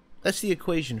 That's the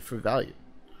equation for value.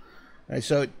 All right,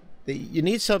 so you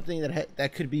need something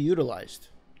that could be utilized.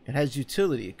 It has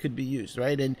utility. It could be used,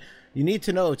 right? And you need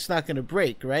to know it's not going to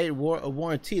break, right? A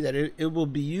warranty that it will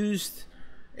be used,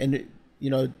 and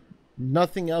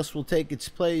nothing else will take its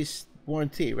place.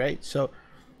 Warranty, right? So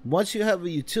once you have a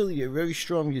utility, a very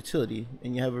strong utility,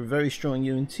 and you have a very strong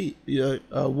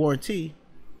warranty,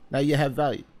 now you have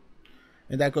value,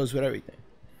 and that goes with everything.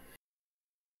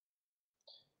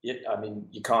 Yeah, I mean,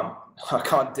 I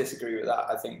can't disagree with that.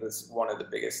 I think that's one of the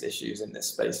biggest issues in this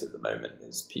space at the moment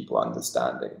is people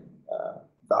understanding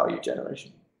value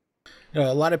generation.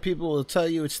 A lot of people will tell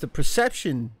you it's the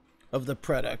perception of the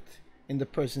product in the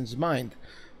person's mind,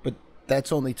 but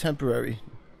that's only temporary,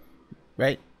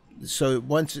 right? So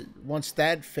once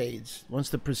that fades, once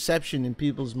the perception in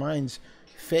people's minds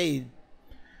fade,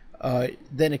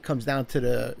 then it comes down to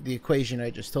the equation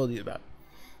I just told you about.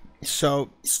 So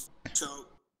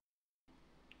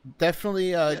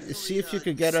definitely see if you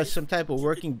could get us some type of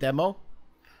working demo,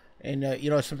 and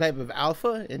some type of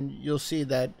alpha, and you'll see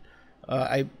that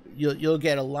you'll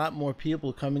get a lot more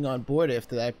people coming on board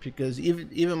after that, because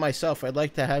even myself, I'd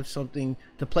like to have something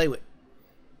to play with,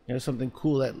 something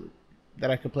cool that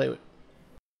I could play with.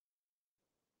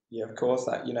 Yeah, of course,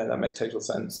 that makes total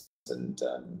sense. And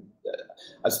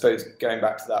I suppose going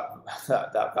back to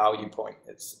that value point,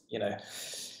 it's, you know,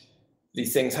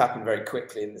 these things happen very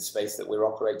quickly in the space that we're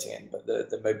operating in, but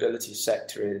the mobility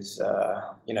sector is,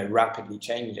 you know, rapidly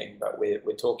changing. But we're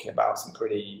talking about some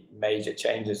pretty major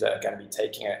changes that are going to be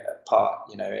taking part,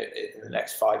 you know, in the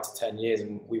next 5 to 10 years,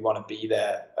 and we want to be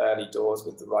there early doors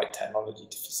with the right technology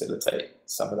to facilitate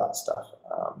some of that stuff.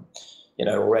 You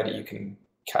know, already you can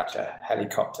catch a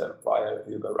helicopter via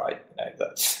Uber, right? You know,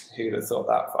 who'd have thought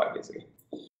that 5 years ago?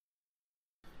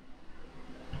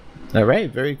 All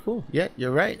right, very cool. Yeah,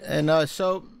 you're right. And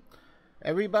so,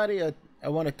 everybody, I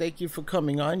want to thank you for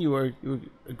coming on. You were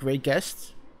a great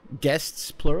guests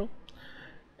plural.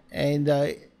 And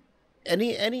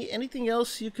anything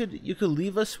else you could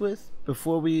leave us with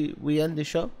before we end the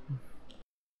show?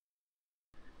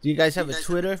 Do you guys have a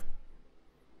Twitter?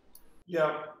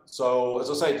 Yeah. So as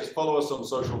I say, just follow us on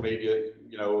social media.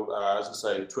 You know, as I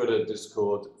say, Twitter,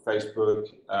 Discord, Facebook,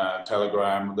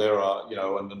 Telegram. There are, you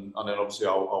know, and then obviously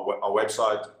our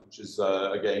website, which is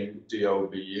again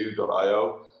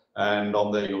dovu.io, and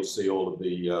on there you'll see all of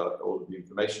the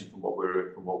information from what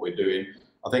we're doing.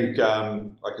 I think,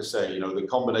 like I say, you know, the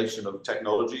combination of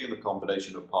technology and the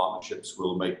combination of partnerships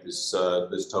will make this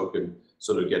token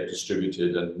sort of get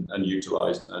distributed and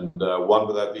utilized. And one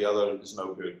without the other is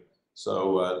no good.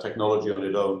 So technology on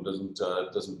its own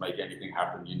doesn't make anything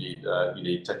happen. You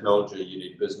need technology, you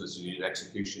need business, you need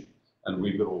execution, and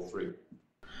we've got all three.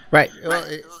 Right. Well,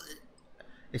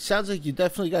 it sounds like you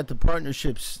definitely got the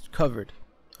partnerships covered.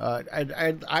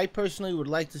 I personally would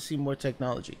like to see more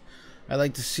technology. I'd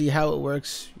like to see how it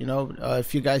works. You know,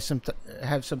 if you guys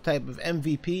have some type of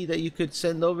MVP that you could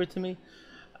send over to me,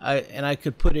 and I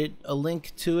could put a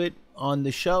link to it on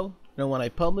the show. You know, when I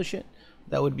publish it,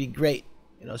 that would be great.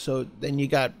 You know, so then you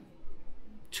got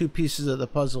 2 pieces of the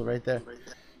puzzle right there.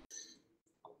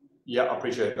 Yeah, I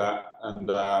appreciate that, and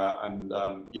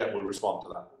yeah, we'll respond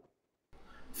to that.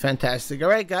 Fantastic. All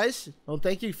right, guys. Well,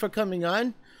 thank you for coming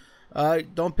on.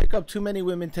 Don't pick up too many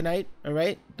women tonight. All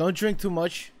right. Don't drink too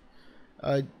much.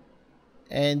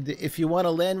 And if you want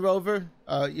a Land Rover,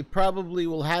 you probably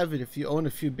will have it if you own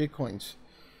a few Bitcoins.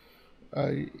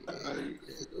 I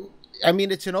mean,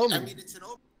 it's an omen.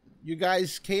 You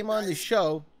guys came on the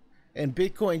show, and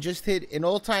Bitcoin just hit an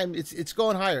all-time. It's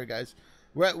going higher, guys.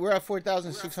 We're at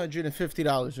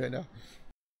 $4,650 right now.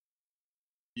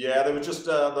 Yeah, they were just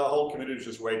the whole community was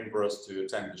just waiting for us to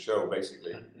attend the show.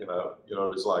 Basically, you know,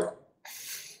 it's like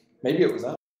maybe it was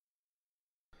that.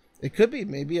 It could be.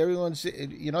 Maybe everyone's,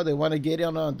 you know, they want to get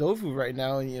in on Dovu right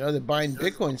now, and you know they're buying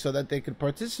Bitcoin so that they could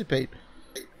participate.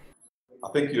 I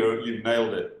think you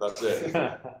nailed it. That's it.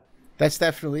 That's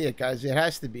definitely it, guys. It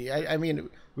has to be. I mean,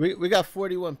 we got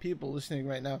 41 people listening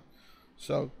right now,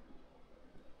 so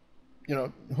you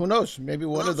know, who knows? Maybe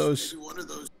one of those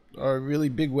are a really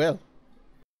big whale.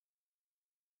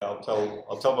 I'll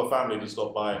tell my family to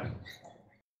stop buying.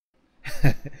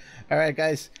 All right,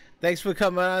 guys. Thanks for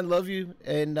coming on. Love you,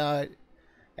 and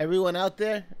everyone out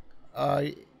there.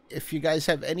 If you guys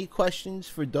have any questions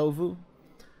for Dovu,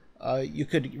 you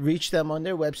could reach them on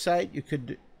their website. You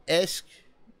could ask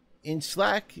in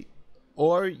Slack,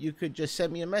 or you could just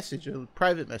send me a message, a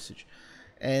private message,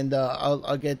 and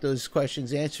I'll get those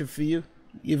questions answered for you,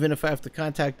 even if I have to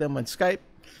contact them on Skype.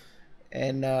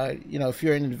 And you know, if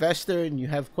you're an investor and you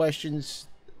have questions,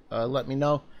 let me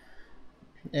know.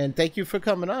 And thank you for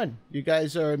coming on. You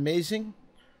guys are amazing,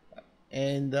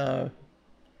 and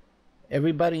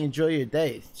everybody enjoy your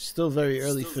day. It's still very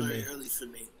early for me.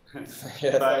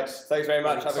 Yeah, thanks very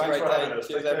much. Have a great day.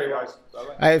 Cheers, everyone.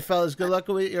 All right, fellas. Good luck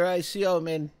with your ICO,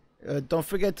 man. Don't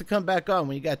forget to come back on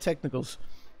when you got technicals.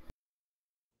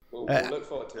 We'll look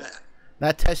forward to it.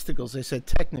 Not testicles. I said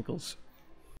technicals.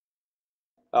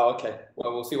 Oh, okay.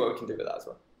 Well, we'll see what we can do with that as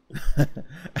well.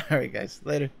 All right, guys.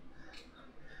 Later.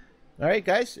 All right,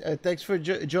 guys. Thanks for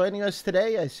joining us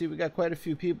today. I see we got quite a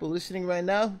few people listening right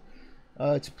now.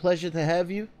 It's a pleasure to have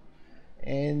you.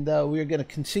 And we're going to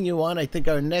continue on. I think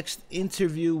our next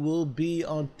interview will be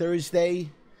on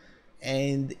Thursday,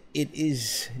 and it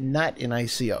is not an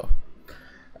ICO.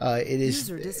 It is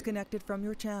user disconnected from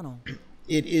your channel.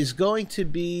 It is going to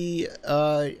be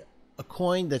a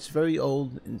coin that's very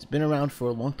old and it's been around for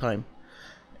a long time,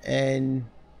 and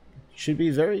should be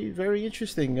very, very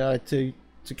interesting to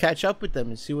catch up with them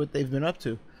and see what they've been up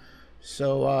to.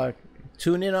 So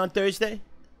tune in on Thursday,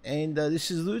 and this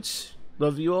is Lutz.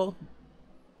 Love you all.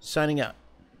 Signing out.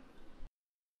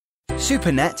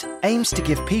 SuperNet aims to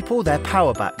give people their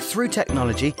power back through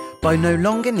technology by no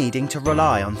longer needing to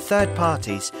rely on third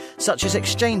parties such as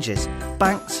exchanges,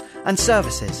 banks and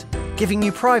services, giving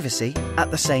you privacy at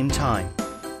the same time.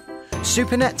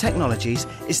 SuperNet Technologies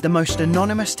is the most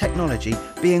anonymous technology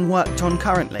being worked on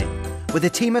currently, with a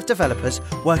team of developers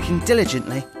working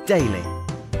diligently daily.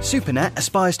 SuperNet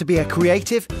aspires to be a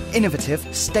creative, innovative,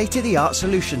 state-of-the-art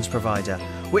solutions provider,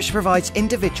 which provides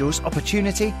individuals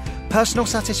opportunity, personal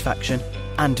satisfaction,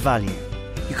 and value.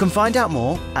 You can find out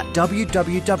more at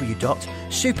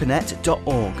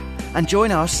www.supernet.org and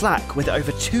join our Slack with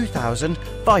over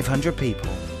 2,500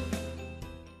 people.